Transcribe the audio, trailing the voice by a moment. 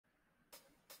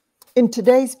In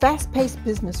today's fast-paced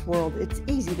business world, it's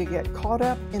easy to get caught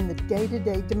up in the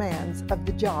day-to-day demands of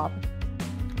the job.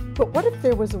 But what if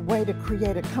there was a way to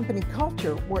create a company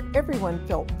culture where everyone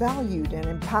felt valued and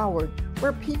empowered,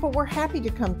 where people were happy to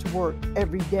come to work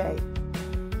every day?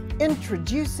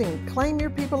 Introducing Claim Your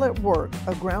People at Work,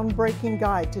 a groundbreaking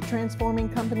guide to transforming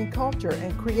company culture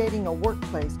and creating a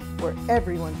workplace where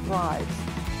everyone thrives.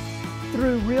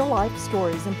 Through real-life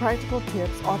stories and practical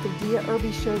tips, author Dia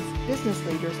Irby shows business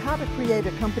leaders how to create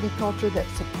a company culture that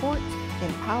supports,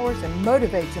 empowers, and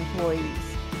motivates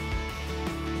employees.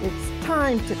 It's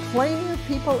time to claim your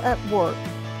people at work,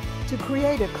 to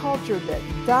create a culture that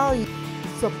values,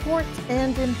 supports,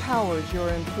 and empowers your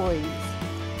employees.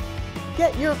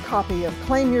 Get your copy of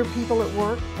Claim Your People at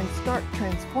Work and start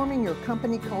transforming your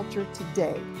company culture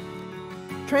today.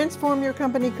 Transform your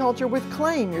company culture with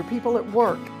Claim Your People at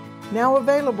Work. Now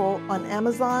available on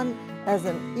Amazon as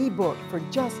an ebook for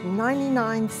just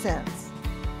 99 cents.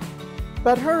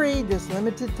 But hurry, this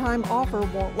limited time offer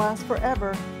won't last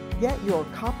forever. Get your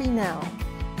copy now.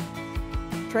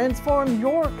 Transform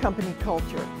your company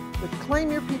culture with Claim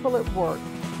Your People at Work,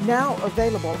 now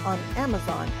available on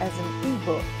Amazon as an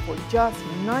ebook for just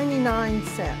 99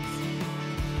 cents.